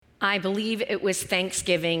I believe it was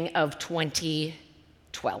Thanksgiving of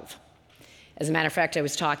 2012. As a matter of fact, I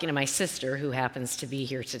was talking to my sister, who happens to be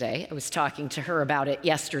here today. I was talking to her about it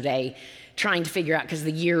yesterday, trying to figure out, because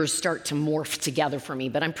the years start to morph together for me,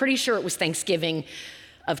 but I'm pretty sure it was Thanksgiving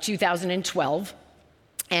of 2012.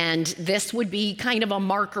 And this would be kind of a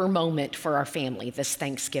marker moment for our family, this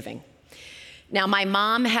Thanksgiving. Now, my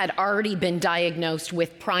mom had already been diagnosed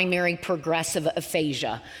with primary progressive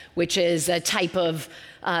aphasia, which is a type of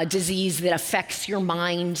disease that affects your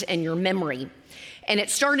mind and your memory. And it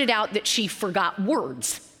started out that she forgot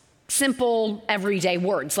words, simple, everyday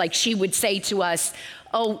words. Like she would say to us,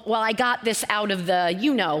 "Oh, well, I got this out of the,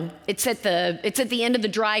 it's at the end of the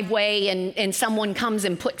driveway, and someone comes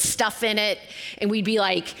and puts stuff in it," and we'd be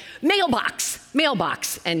like,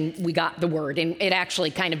 mailbox, and we got the word. And it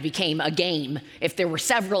actually kind of became a game. If there were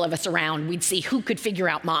several of us around, we'd see who could figure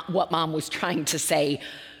out what mom was trying to say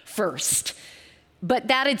first. But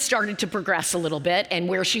that had started to progress a little bit, and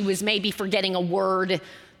where she was maybe forgetting a word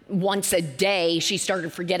once a day, she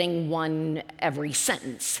started forgetting one every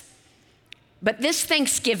sentence. But this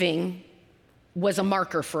Thanksgiving was a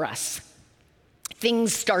marker for us.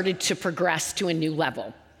 Things started to progress to a new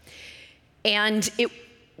level. And it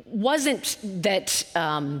wasn't that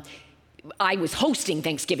I was hosting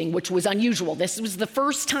Thanksgiving, which was unusual. This was the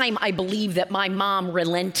first time, I believe, that my mom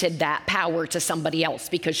relented that power to somebody else,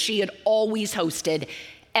 because she had always hosted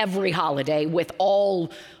every holiday with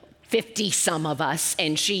all 50-some of us,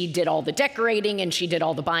 and she did all the decorating, and she did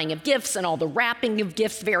all the buying of gifts and all the wrapping of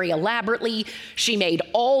gifts very elaborately. She made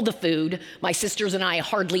all the food. My sisters and I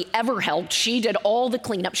hardly ever helped. She did all the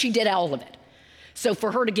cleanup. She did all of it. So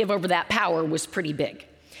for her to give over that power was pretty big.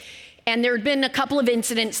 And there had been a couple of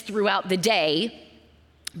incidents throughout the day,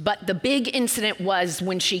 but the big incident was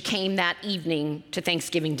when she came that evening to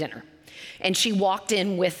Thanksgiving dinner. And she walked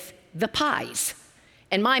in with the pies.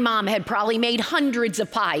 And my mom had probably made hundreds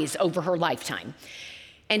of pies over her lifetime.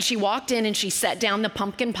 And she walked in and she set down the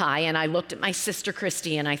pumpkin pie, and I looked at my sister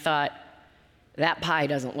Christy and I thought, that pie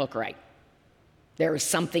doesn't look right. There is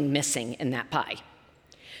something missing in that pie.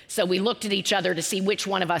 So we looked at each other to see which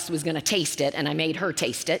one of us was going to taste it, and I made her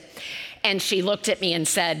taste it. And she looked at me and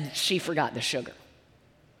said, she forgot the sugar.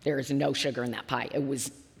 There is no sugar in that pie.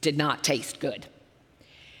 It did not taste good.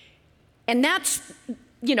 And that's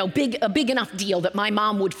a big enough deal that my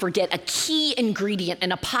mom would forget a key ingredient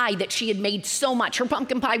in a pie that she had made so much. Her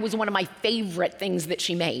pumpkin pie was one of my favorite things that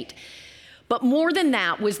she made. But more than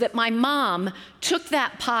that was that my mom took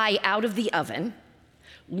that pie out of the oven,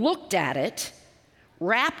 looked at it,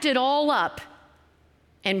 wrapped it all up,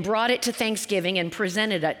 and brought it to Thanksgiving and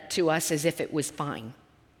presented it to us as if it was fine.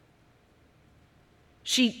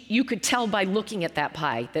 You could tell by looking at that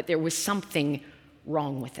pie that there was something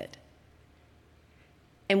wrong with it.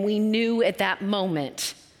 And we knew at that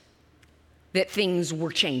moment that things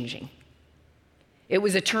were changing. It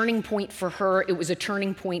was a turning point for her. It was a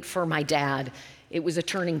turning point for my dad. It was a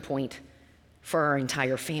turning point for our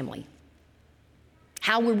entire family.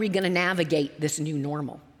 How were we going to navigate this new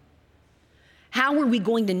normal? How were we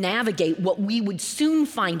going to navigate what we would soon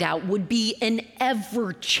find out would be an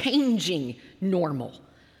ever-changing normal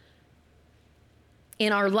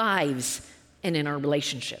in our lives and in our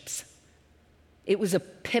relationships? It was a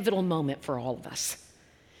pivotal moment for all of us.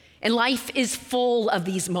 And life is full of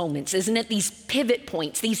these moments, isn't it? These pivot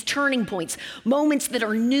points, these turning points, moments that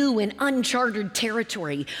are new and uncharted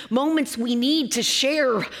territory, moments we need to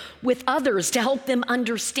share with others to help them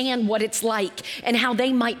understand what it's like and how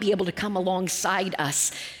they might be able to come alongside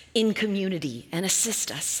us in community and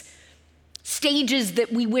assist us. Stages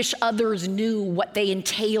that we wish others knew what they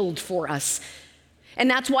entailed for us. And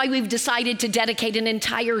that's why we've decided to dedicate an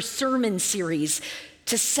entire sermon series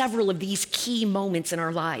to several of these key moments in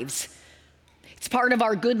our lives. It's part of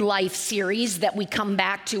our Good Life series that we come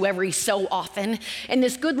back to every so often. And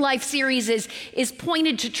this Good Life series is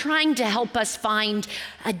pointed to trying to help us find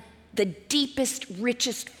the deepest,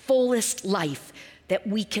 richest, fullest life that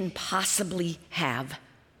we can possibly have.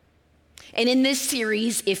 And in this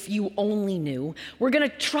series, if you only knew, we're going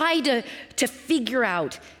to try to figure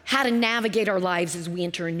out how to navigate our lives as we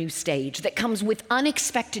enter a new stage that comes with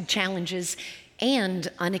unexpected challenges and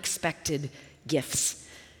unexpected gifts.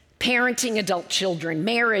 Parenting adult children,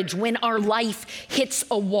 marriage, when our life hits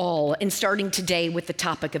a wall, and starting today with the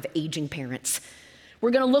topic of aging parents.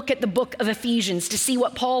 We're going to look at the book of Ephesians to see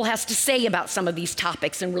what Paul has to say about some of these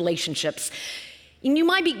topics and relationships. And you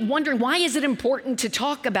might be wondering, why is it important to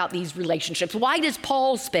talk about these relationships? Why does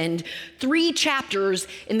Paul spend 3 chapters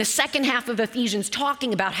in the second half of Ephesians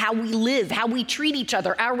talking about how we live, how we treat each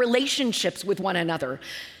other, our relationships with one another?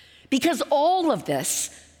 Because all of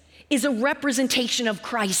this is a representation of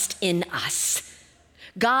Christ in us.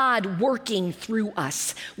 God working through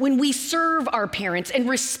us. When we serve our parents and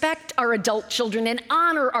respect our adult children and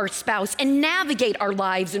honor our spouse and navigate our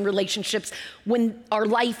lives and relationships when our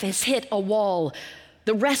life has hit a wall,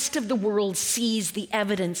 the rest of the world sees the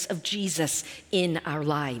evidence of Jesus in our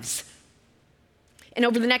lives. And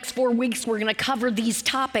over the next 4 weeks, we're going to cover these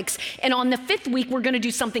topics. And on the 5th week, we're going to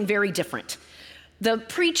do something very different. The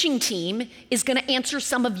preaching team is going to answer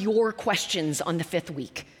some of your questions on the 5th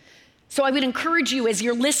week. So I would encourage you, as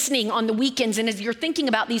you're listening on the weekends and as you're thinking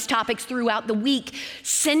about these topics throughout the week,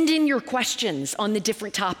 send in your questions on the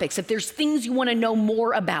different topics. If there's things you want to know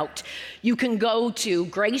more about, you can go to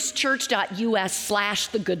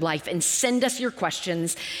gracechurch.us/thegoodlife and send us your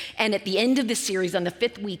questions. And at the end of the series on the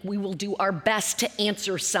 5th week, we will do our best to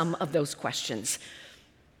answer some of those questions.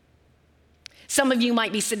 Some of you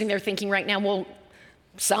might be sitting there thinking right now, well,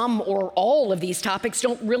 some or all of these topics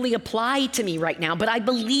don't really apply to me right now, but I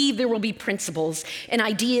believe there will be principles and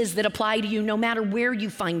ideas that apply to you no matter where you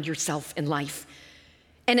find yourself in life.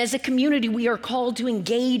 And as a community, we are called to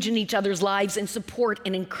engage in each other's lives and support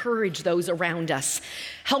and encourage those around us,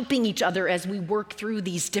 helping each other as we work through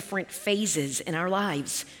these different phases in our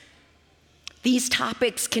lives. These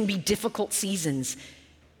topics can be difficult seasons,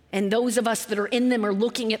 and those of us that are in them are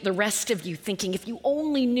looking at the rest of you thinking, if you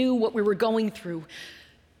only knew what we were going through,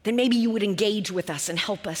 then maybe you would engage with us and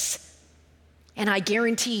help us. And I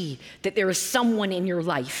guarantee that there is someone in your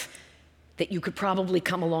life that you could probably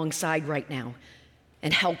come alongside right now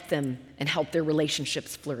and help them and help their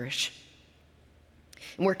relationships flourish.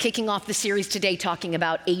 And we're kicking off the series today talking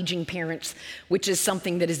about aging parents, which is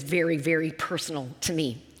something that is very, very personal to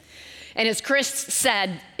me. And as Chris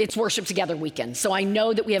said, it's Worship Together weekend. So I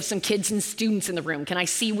know that we have some kids and students in the room. Can I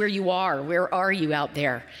see where you are? Where are you out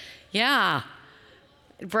there? Yeah.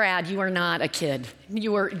 Brad, you are not a kid.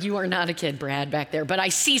 You are not a kid, Brad, back there. But I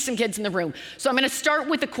see some kids in the room. So I'm going to start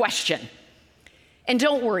with a question. And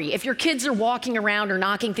don't worry, if your kids are walking around or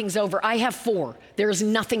knocking things over, I have 4. There is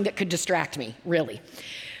nothing that could distract me, really,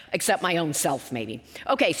 except my own self, maybe.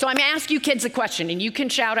 Okay, so I'm going to ask you kids a question, and you can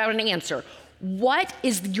shout out an answer. What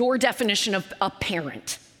is your definition of a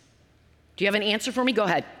parent? Do you have an answer for me? Go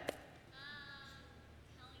ahead.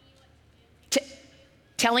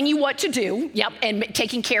 Telling you what to do, yep, and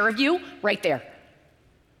taking care of you, right there.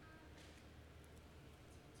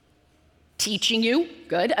 Teaching you,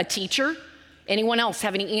 good, a teacher. Anyone else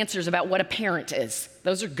have any answers about what a parent is?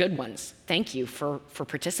 Those are good ones. Thank you for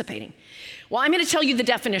participating. Well, I'm going to tell you the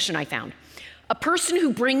definition I found. A person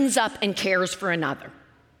who brings up and cares for another,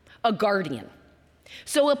 a guardian.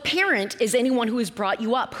 So a parent is anyone who has brought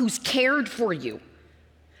you up, who's cared for you.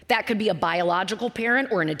 That could be a biological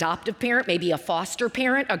parent or an adoptive parent, maybe a foster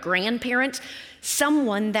parent, a grandparent,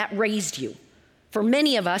 someone that raised you. For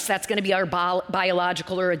many of us, that's going to be our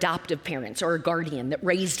biological or adoptive parents or a guardian that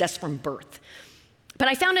raised us from birth. But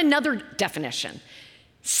I found another definition,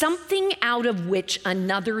 something out of which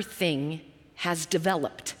another thing has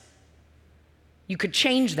developed. You could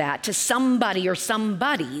change that to somebody or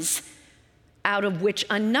somebodies out of which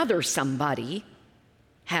another somebody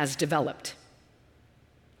has developed.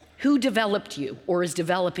 Who developed you or is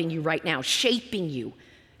developing you right now, shaping you,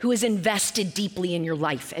 who has invested deeply in your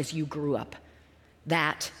life as you grew up?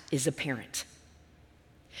 That is a parent.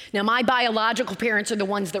 Now, my biological parents are the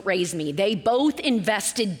ones that raised me. They both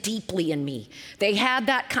invested deeply in me. They had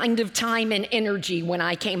that kind of time and energy when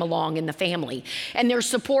I came along in the family. And their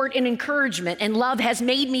support and encouragement and love has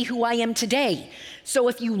made me who I am today. So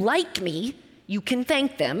if you like me, you can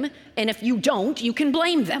thank them. And if you don't, you can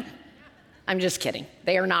blame them. I'm just kidding.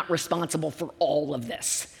 They are not responsible for all of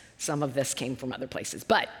this. Some of this came from other places,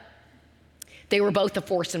 but they were both a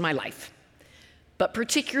force in my life, but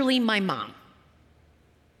particularly my mom.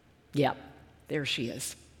 Yep, there she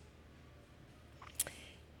is.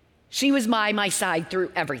 She was by my side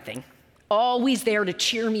through everything, always there to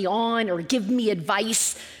cheer me on or give me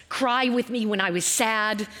advice, cry with me when I was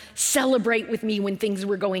sad, celebrate with me when things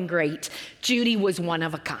were going great. Judy was one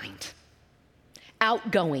of a kind.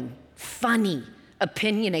 Outgoing, funny,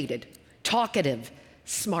 opinionated, talkative,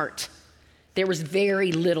 smart. There was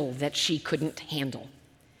very little that she couldn't handle.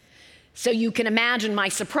 So you can imagine my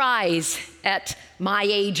surprise at my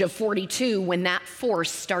age of 42 when that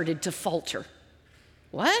force started to falter.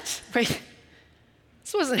 What?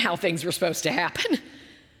 This wasn't how things were supposed to happen.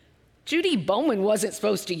 Judy Bowman wasn't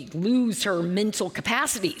supposed to lose her mental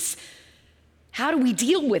capacities. How do we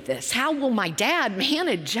deal with this? How will my dad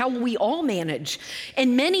manage? How will we all manage?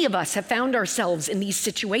 And many of us have found ourselves in these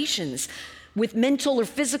situations with mental or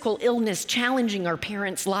physical illness challenging our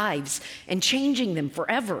parents' lives and changing them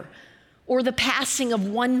forever. or the passing of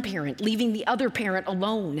one parent, leaving the other parent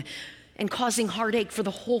alone and causing heartache for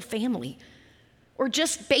the whole family, or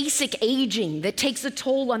just basic aging that takes a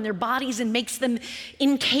toll on their bodies and makes them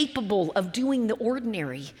incapable of doing the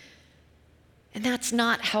ordinary. And that's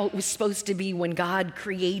not how it was supposed to be when God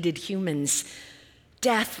created humans.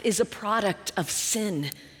 Death is a product of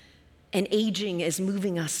sin, and aging is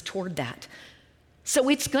moving us toward that. So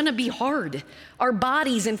it's going to be hard. Our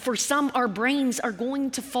bodies, and for some, our brains are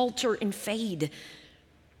going to falter and fade.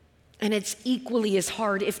 And it's equally as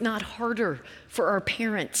hard, if not harder, for our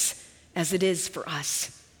parents as it is for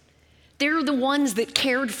us. They're the ones that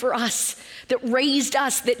cared for us, that raised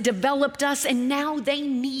us, that developed us, and now they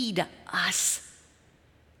need us.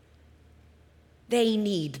 They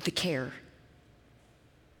need the care.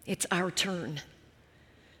 It's our turn.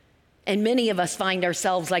 And many of us find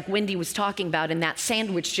ourselves, like Wendy was talking about, in that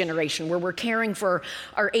sandwich generation where we're caring for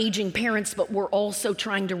our aging parents, but we're also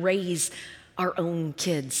trying to raise our own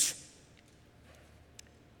kids.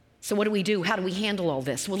 So what do we do? How do we handle all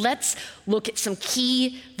this? Well, let's look at some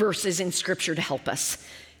key verses in Scripture to help us.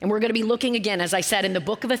 And we're going to be looking again, as I said, in the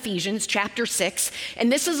book of Ephesians, chapter 6.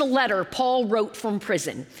 And this is a letter Paul wrote from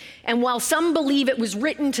prison. And while some believe it was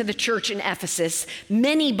written to the church in Ephesus,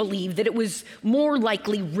 many believe that it was more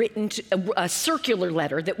likely written to a circular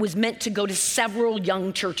letter that was meant to go to several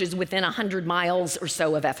young churches within 100 miles or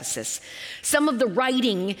so of Ephesus. Some of the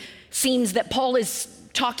writing seems that Paul is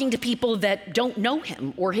talking to people that don't know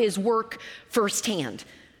him or his work firsthand,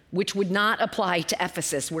 which would not apply to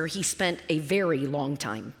Ephesus, where he spent a very long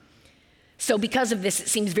time. So because of this, it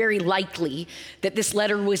seems very likely that this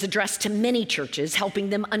letter was addressed to many churches, helping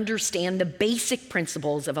them understand the basic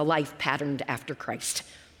principles of a life patterned after Christ.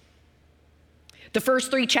 The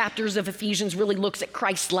first 3 chapters of Ephesians really looks at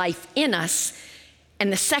Christ's life in us,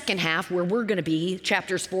 and the second half, where we're going to be,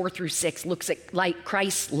 chapters 4 through 6, looks at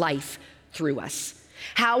Christ's life through us.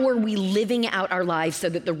 How are we living out our lives so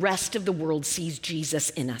that the rest of the world sees Jesus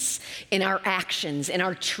in us, in our actions, in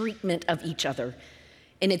our treatment of each other?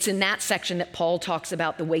 And it's in that section that Paul talks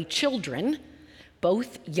about the way children,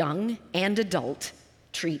 both young and adult,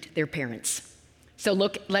 treat their parents. So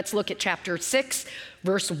let's look at chapter 6,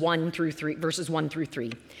 verses 1 through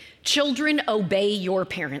 3. Children, obey your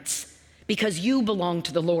parents because you belong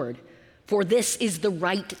to the Lord. For this is the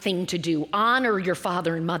right thing to do. Honor your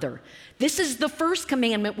father and mother. This is the first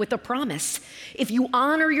commandment with a promise. If you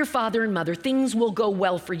honor your father and mother, things will go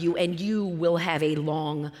well for you and you will have a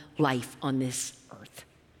long life on this earth.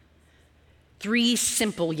 3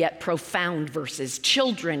 simple yet profound verses.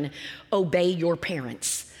 Children, obey your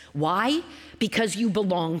parents. Why? Because you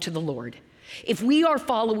belong to the Lord. If we are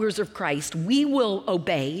followers of Christ, we will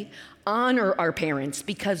obey, honor our parents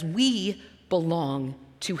because we belong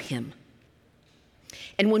to Him.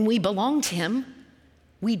 And when we belong to Him,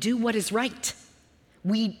 we do what is right.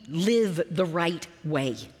 We live the right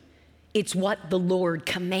way. It's what the Lord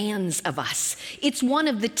commands of us. It's one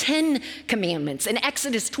of the 10 commandments. In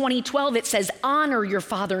Exodus 20:12, it says, honor your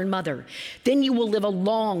father and mother. Then you will live a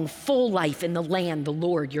long, full life in the land the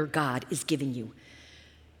Lord your God is giving you.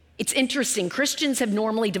 It's interesting. Christians have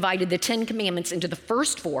normally divided the 10 commandments into the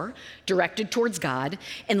first 4, directed towards God,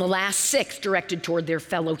 and the last 6, directed toward their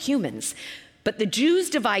fellow humans. But the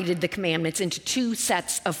Jews divided the commandments into 2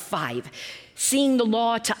 sets of 5, seeing the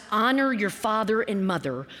law to honor your father and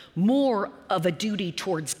mother more of a duty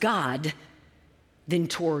towards God than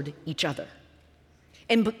toward each other.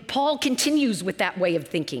 And Paul continues with that way of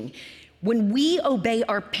thinking. When we obey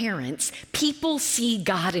our parents, people see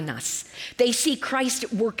God in us. They see Christ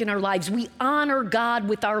at work in our lives. We honor God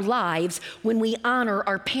with our lives when we honor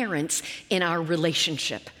our parents in our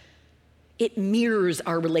relationship. It mirrors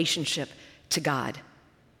our relationship to God.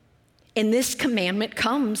 And this commandment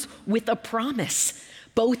comes with a promise,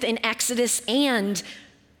 both in Exodus and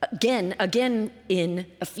again in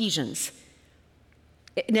Ephesians.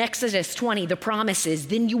 In Exodus 20, the promise is,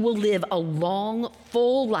 then you will live a long,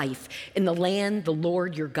 full life in the land the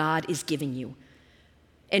Lord your God is giving you.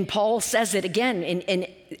 And Paul says it again in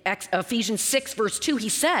Ephesians 6, verse 2. He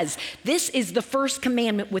says, this is the first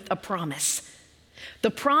commandment with a promise.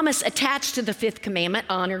 The promise attached to the 5th commandment,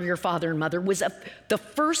 honor your father and mother, was the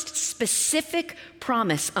first specific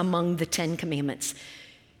promise among the 10 commandments,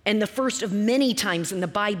 and the first of many times in the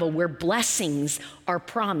Bible where blessings are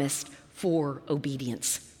promised for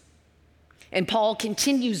obedience. And Paul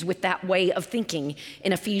continues with that way of thinking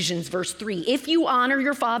in Ephesians verse 3. If you honor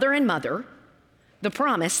your father and mother, the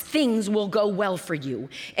promise, things will go well for you,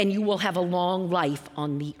 and you will have a long life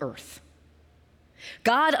on the earth.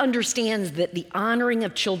 God understands that the honoring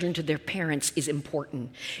of children to their parents is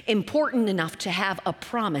important enough to have a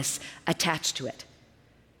promise attached to it.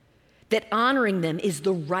 that honoring them is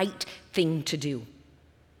the right thing to do.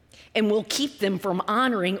 And will keep them from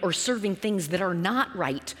honoring or serving things that are not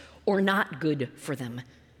right or not good for them.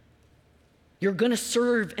 You're going to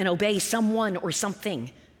serve and obey someone or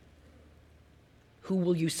something. Who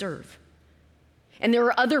will you serve? And there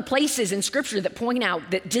are other places in Scripture that point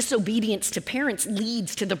out that disobedience to parents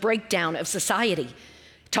leads to the breakdown of society.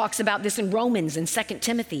 It talks about this in Romans and 2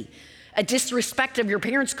 Timothy. A disrespect of your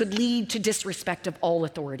parents could lead to disrespect of all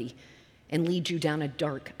authority and lead you down a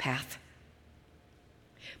dark path.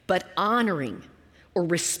 But honoring or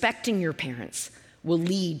respecting your parents will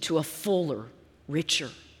lead to a fuller, richer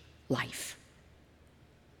life.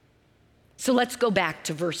 So let's go back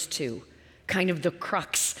to verse 2, kind of the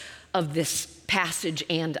crux of this passage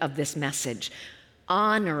and of this message.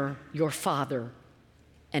 Honor your father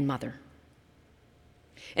and mother.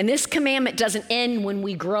 And this commandment doesn't end when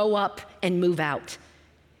we grow up and move out.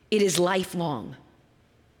 It is lifelong.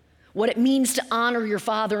 What it means to honor your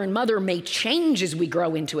father and mother may change as we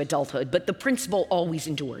grow into adulthood, but the principle always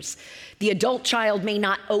endures. The adult child may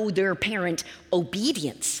not owe their parent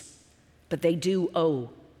obedience, but they do owe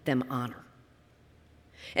them honor.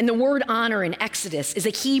 And the word honor in Exodus is a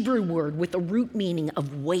Hebrew word with a root meaning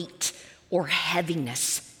of weight or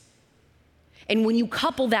heaviness. And when you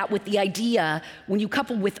couple that with the idea,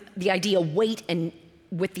 weight and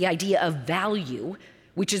with the idea of value,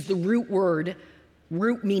 which is the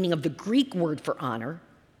root meaning of the Greek word for honor,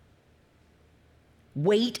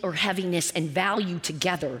 weight or heaviness and value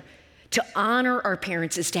together, to honor our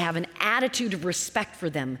parents is to have an attitude of respect for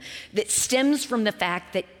them that stems from the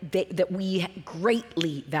fact that we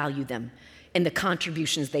greatly value them and the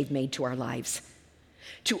contributions they've made to our lives.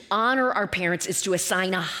 To honor our parents is to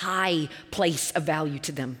assign a high place of value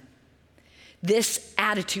to them. This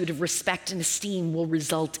attitude of respect and esteem will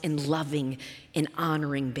result in loving and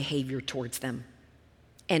honoring behavior towards them,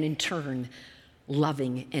 and in turn,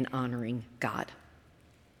 loving and honoring God.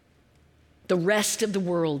 The rest of the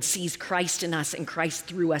world sees Christ in us and Christ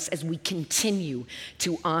through us as we continue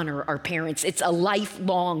to honor our parents. It's a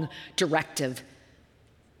lifelong directive.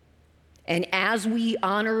 And as we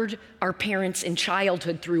honored our parents in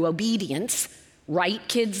childhood through obedience, right,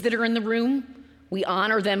 kids that are in the room? We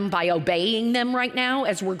honor them by obeying them right now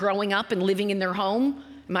as we're growing up and living in their home.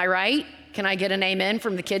 Am I right? Can I get an amen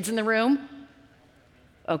from the kids in the room?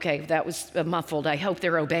 Okay, that was muffled. I hope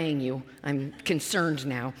they're obeying you. I'm concerned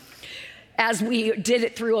now. As we did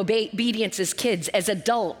it through obedience as kids, as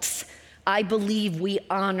adults, I believe we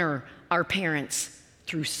honor our parents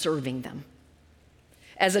through serving them.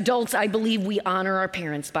 As adults, I believe we honor our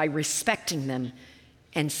parents by respecting them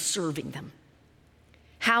and serving them.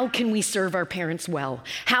 How can we serve our parents well?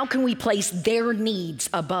 How can we place their needs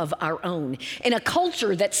above our own? In a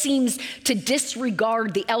culture that seems to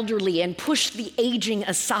disregard the elderly and push the aging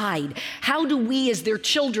aside, how do we as their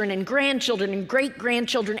children and grandchildren and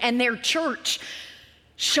great-grandchildren and their church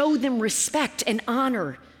show them respect and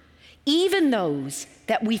honor, even those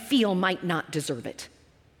that we feel might not deserve it,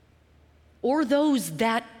 or those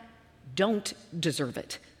that don't deserve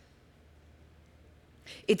it?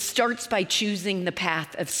 It starts by choosing the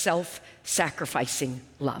path of self-sacrificing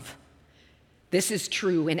love. This is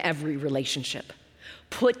true in every relationship.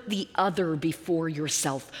 Put the other before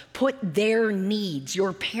yourself. Put their needs,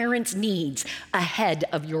 your parents' needs, ahead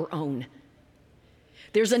of your own.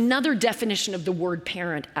 There's another definition of the word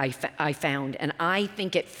parent I found, and I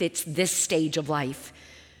think it fits this stage of life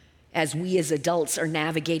as we as adults are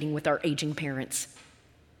navigating with our aging parents.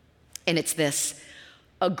 And it's this: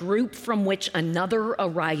 a group from which another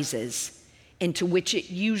arises, into which it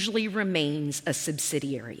usually remains a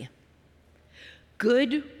subsidiary.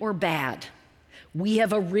 Good or bad, we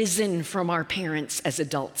have arisen from our parents as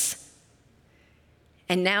adults,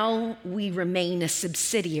 and now we remain a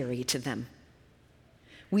subsidiary to them.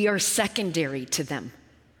 We are secondary to them.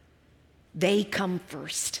 They come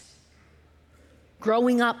first.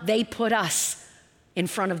 Growing up, they put us in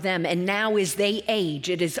front of them, and now as they age,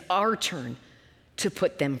 it is our turn to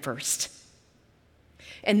put them first.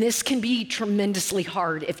 And this can be tremendously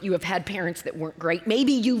hard if you have had parents that weren't great.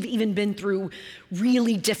 Maybe you've even been through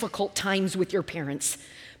really difficult times with your parents,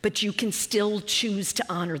 but you can still choose to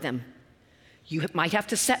honor them. You might have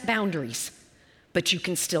to set boundaries, but you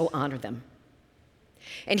can still honor them.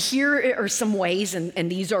 And here are some ways,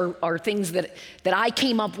 and these are things that I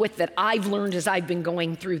came up with, that I've learned as I've been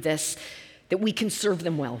going through this, that we can serve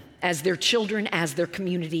them well as their children, as their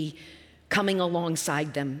community, coming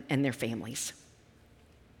alongside them and their families.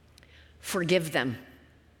 Forgive them.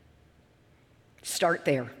 Start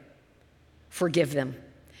there. Forgive them.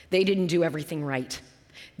 They didn't do everything right.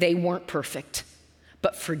 They weren't perfect,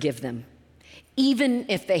 but forgive them. even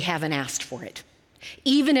if they haven't asked for it.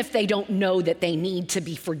 Even if they don't know that they need to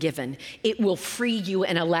be forgiven, it will free you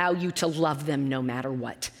and allow you to love them no matter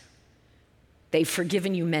what. They've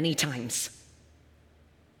forgiven you many times.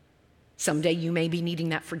 Someday you may be needing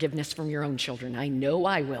that forgiveness from your own children. I know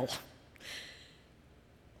I will.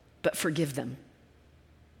 But forgive them.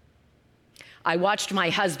 I watched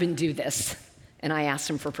my husband do this, and I asked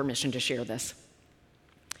him for permission to share this.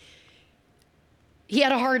 He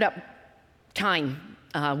had a hard time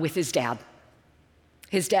with his dad.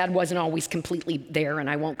 His dad wasn't always completely there, and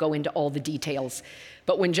I won't go into all the details.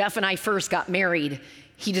 But when Jeff and I first got married,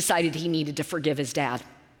 he decided he needed to forgive his dad.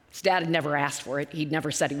 His dad had never asked for it. He'd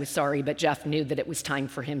never said he was sorry, but Jeff knew that it was time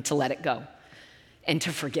for him to let it go and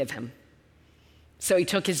to forgive him. So he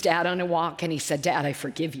took his dad on a walk, and he said, "Dad, I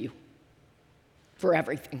forgive you for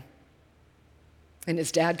everything." And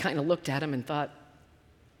his dad kind of looked at him and thought,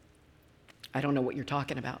 "I don't know what you're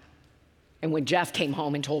talking about." And when Jeff came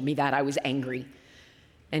home and told me that, I was angry.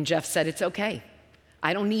 And Jeff said, "It's okay.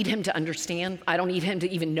 I don't need him to understand. I don't need him to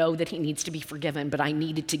even know that he needs to be forgiven, but I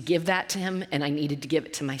needed to give that to him, and I needed to give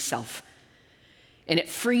it to myself." And it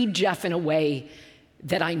freed Jeff in a way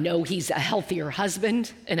that I know he's a healthier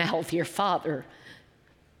husband and a healthier father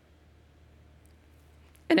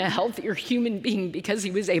and a healthier human being because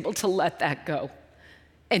he was able to let that go.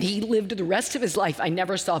 And he lived the rest of his life. I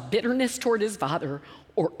never saw bitterness toward his father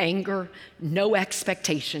or anger, no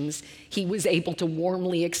expectations. He was able to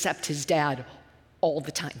warmly accept his dad all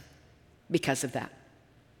the time because of that.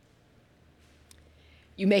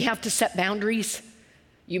 You may have to set boundaries.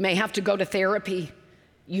 You may have to go to therapy.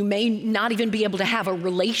 You may not even be able to have a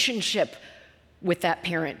relationship with that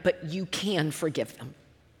parent, but you can forgive them.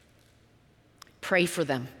 Pray for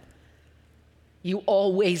them. You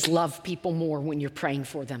always love people more when you're praying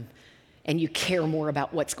for them, and you care more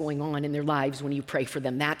about what's going on in their lives when you pray for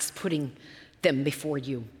them. That's putting them before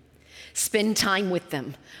you. Spend time with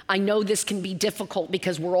them. I know this can be difficult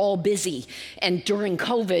because we're all busy, and during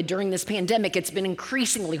COVID, during this pandemic, it's been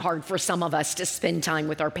increasingly hard for some of us to spend time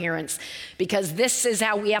with our parents because this is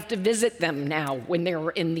how we have to visit them now when they're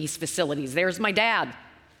in these facilities. There's my dad.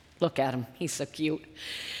 Look at him. He's so cute.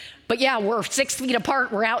 But yeah, we're 6 feet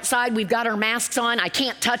apart. We're outside. We've got our masks on. I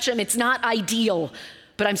can't touch him. It's not ideal,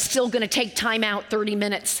 but I'm still going to take time out 30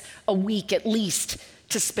 minutes a week at least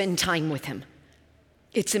to spend time with him.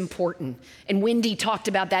 It's important. And Wendy talked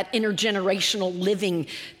about that intergenerational living.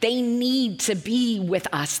 They need to be with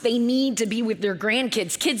us. They need to be with their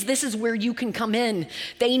grandkids. Kids, this is where you can come in.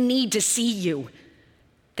 They need to see you.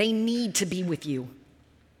 They need to be with you.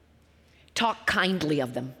 Talk kindly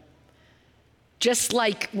of them. Just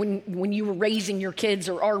like when you were raising your kids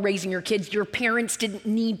or are raising your kids, your parents didn't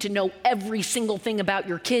need to know every single thing about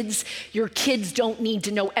your kids. Your kids don't need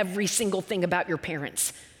to know every single thing about your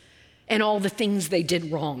parents and all the things they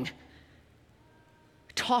did wrong.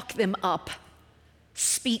 Talk them up.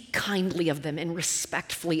 Speak kindly of them and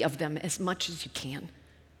respectfully of them as much as you can.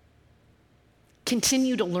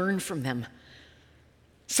 Continue to learn from them.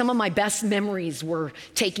 Some of my best memories were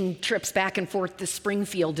taking trips back and forth to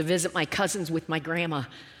Springfield to visit my cousins with my grandma.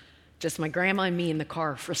 Just my grandma and me in the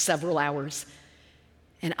car for several hours.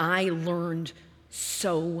 And I learned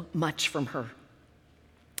so much from her.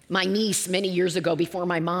 My niece, many years ago, before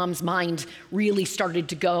my mom's mind really started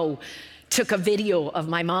to go, took a video of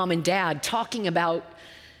my mom and dad talking about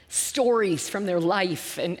stories from their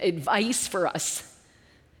life and advice for us.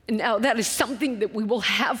 And now that is something that we will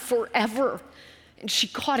have forever. And she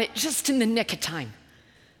caught it just in the nick of time,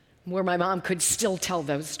 where my mom could still tell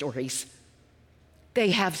those stories.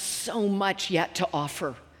 They have so much yet to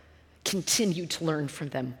offer. Continue to learn from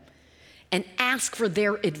them and ask for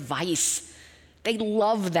their advice. They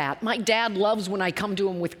love that. My dad loves when I come to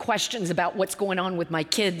him with questions about what's going on with my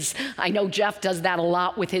kids. I know Jeff does that a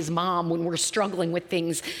lot with his mom when we're struggling with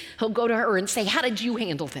things. He'll go to her and say, "How did you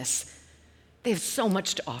handle this?" They have so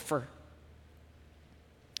much to offer.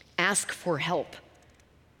 Ask for help.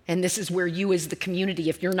 And this is where you as the community,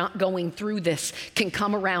 if you're not going through this, can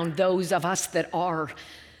come around those of us that are.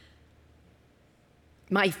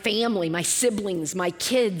 My family, my siblings, my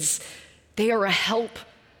kids, they are a help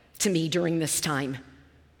to me during this time.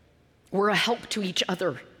 We're a help to each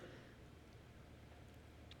other.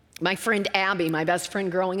 My friend Abby, my best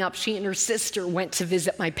friend growing up, she and her sister went to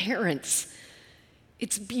visit my parents.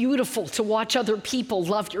 It's beautiful to watch other people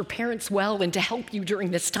love your parents well and to help you during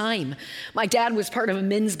this time. My dad was part of a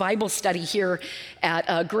men's Bible study here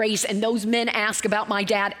at Grace, and those men ask about my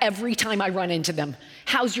dad every time I run into them.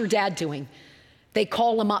 "How's your dad doing?" They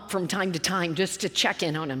call him up from time to time just to check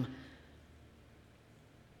in on him.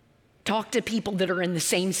 Talk to people that are in the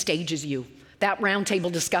same stage as you. That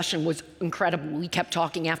roundtable discussion was incredible. We kept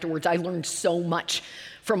talking afterwards. I learned so much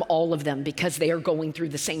from all of them because they are going through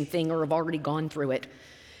the same thing or have already gone through it.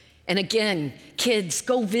 And again, kids,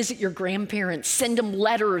 go visit your grandparents, send them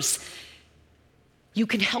letters. You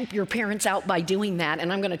can help your parents out by doing that.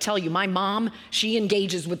 And I'm going to tell you, my mom, she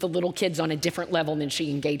engages with the little kids on a different level than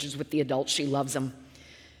she engages with the adults. She loves them.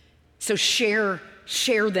 So share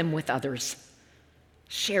them with others.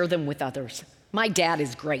 Share them with others. My dad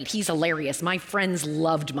is great. He's hilarious. My friends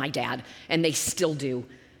loved my dad, and they still do.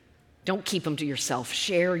 Don't keep them to yourself.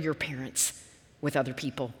 Share your parents with other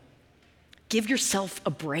people. Give yourself a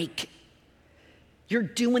break. You're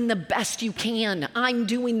doing the best you can. I'm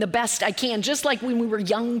doing the best I can. Just like when we were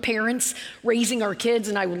young parents raising our kids,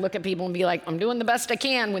 and I would look at people and be like, I'm doing the best I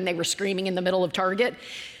can when they were screaming in the middle of Target.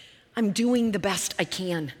 I'm doing the best I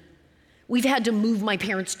can. We've had to move my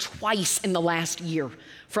parents twice in the last year,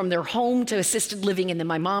 from their home to assisted living, and then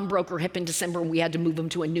my mom broke her hip in December and we had to move them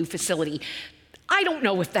to a new facility. I don't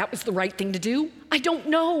know if that was the right thing to do. I don't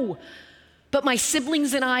know. But my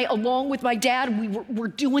siblings and I, along with my dad, we're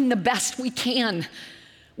doing the best we can.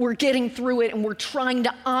 We're getting through it and we're trying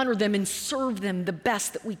to honor them and serve them the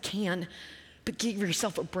best that we can. But give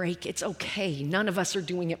yourself a break. It's okay. None of us are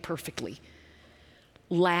doing it perfectly.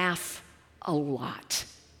 Laugh a lot.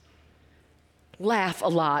 Laugh a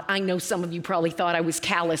lot. I know some of you probably thought I was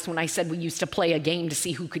callous when I said we used to play a game to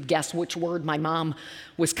see who could guess which word my mom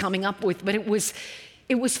was coming up with, but it was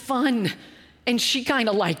fun. And she kind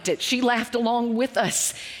of liked it. She laughed along with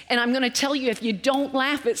us. And I'm going to tell you, if you don't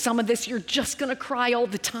laugh at some of this, you're just going to cry all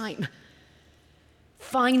the time.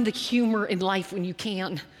 Find the humor in life when you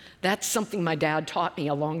can. That's something my dad taught me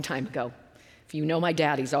a long time ago. If you know my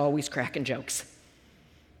dad, he's always cracking jokes.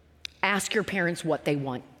 Ask your parents what they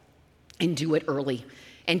want and do it early.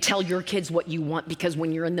 And tell your kids what you want, because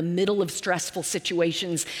when you're in the middle of stressful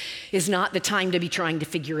situations is not the time to be trying to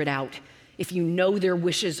figure it out. If you know their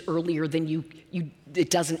wishes earlier, then it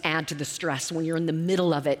doesn't add to the stress. When you're in the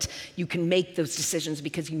middle of it, you can make those decisions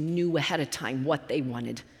because you knew ahead of time what they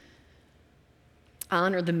wanted.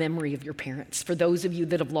 Honor the memory of your parents. For those of you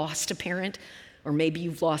that have lost a parent, or maybe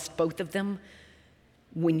you've lost both of them,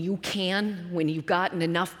 when you can, when you've gotten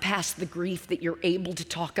enough past the grief that you're able to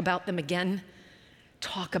talk about them again,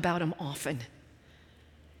 talk about them often.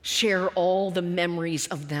 Share all the memories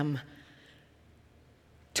of them.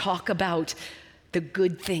 Talk about the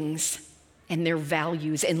good things and their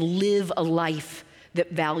values and live a life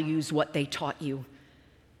that values what they taught you.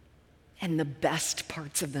 And the best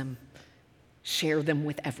parts of them, share them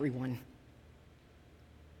with everyone.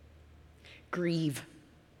 Grieve.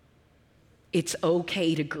 It's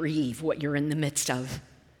okay to grieve what you're in the midst of.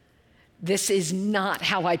 This is not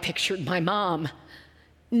how I pictured my mom.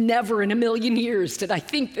 Never in a million years did I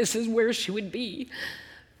think this is where she would be,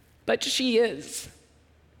 but she is.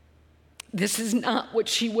 This is not what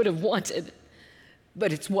she would have wanted,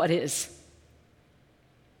 but it's what is.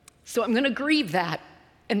 So I'm going to grieve that,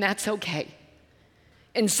 and that's okay.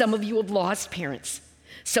 And some of you have lost parents.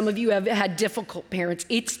 Some of you have had difficult parents.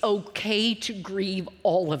 It's okay to grieve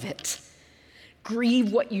all of it.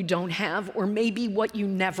 Grieve what you don't have, or maybe what you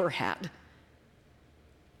never had.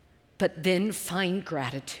 But then find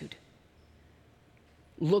gratitude.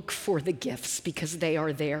 Look for the gifts because they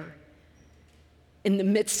are there. In the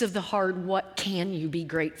midst of the hard, what can you be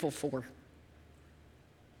grateful for?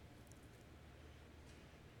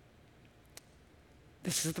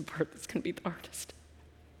 This is the part that's going to be the hardest.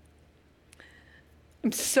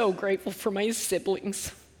 I'm so grateful for my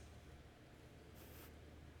siblings.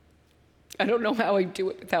 I don't know how I do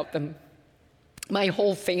it without them. My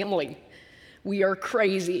whole family. We are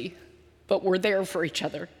crazy, but we're there for each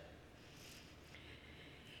other.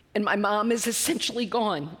 And my mom is essentially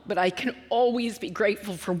gone, but I can always be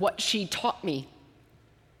grateful for what she taught me.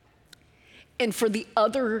 And for the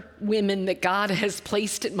other women that God has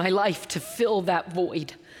placed in my life to fill that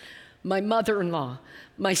void. My mother-in-law,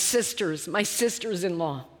 my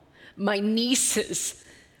sisters-in-law, my nieces,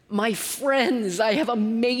 my friends. I have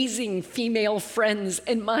amazing female friends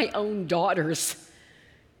and my own daughters.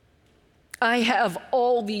 I have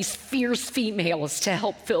all these fierce females to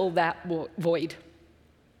help fill that void.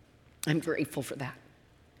 I'm grateful for that.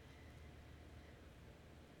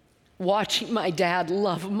 Watching my dad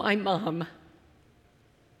love my mom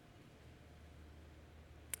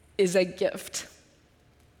is a gift.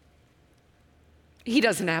 He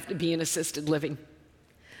doesn't have to be in assisted living,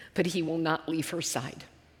 but he will not leave her side.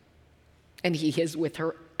 And he is with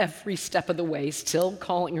her every step of the way, still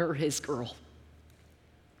calling her his girl.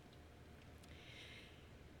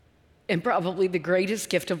 And probably the greatest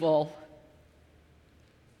gift of all,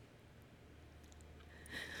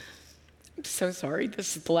 I'm so so sorry.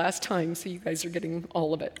 This is the last time, so you guys are getting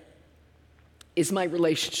all of it, is my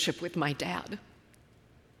relationship with my dad.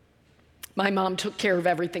 My mom took care of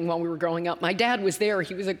everything while we were growing up. My dad was there.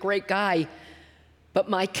 He was a great guy. But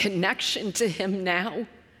my connection to him now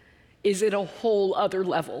is at a whole other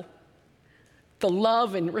level. The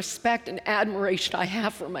love and respect and admiration I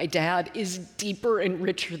have for my dad is deeper and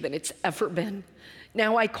richer than it's ever been.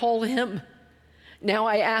 Now I call him. Now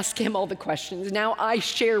I ask him all the questions. Now I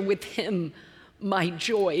share with him my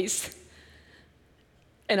joys.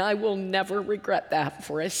 And I will never regret that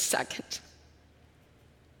for a second.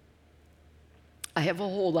 I have a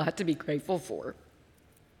whole lot to be grateful for.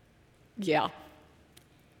 Yeah,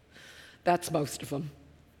 that's most of them.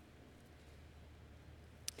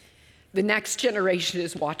 The next generation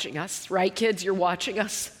is watching us, right, kids? You're watching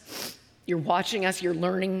us. You're watching us. You're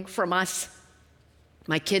learning from us.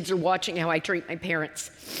 My kids are watching how I treat my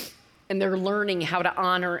parents, and they're learning how to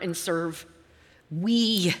honor and serve.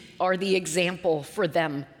 We are the example for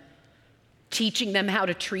them, teaching them how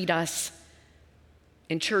to treat us.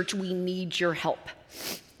 In church, we need your help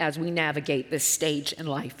as we navigate this stage in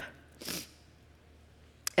life.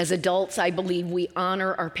 As adults, I believe we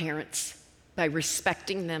honor our parents by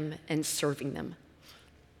respecting them and serving them.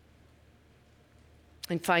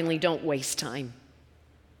 And finally, don't waste time.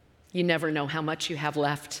 You never know how much you have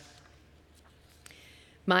left.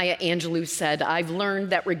 Maya Angelou said, "I've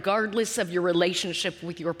learned that regardless of your relationship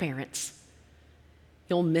with your parents,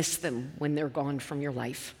 you'll miss them when they're gone from your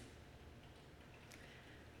life."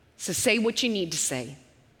 So say what you need to say.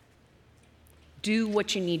 Do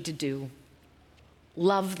what you need to do.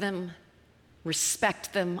 Love them,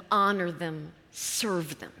 respect them, honor them,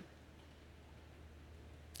 serve them,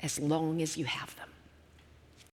 as long as you have them.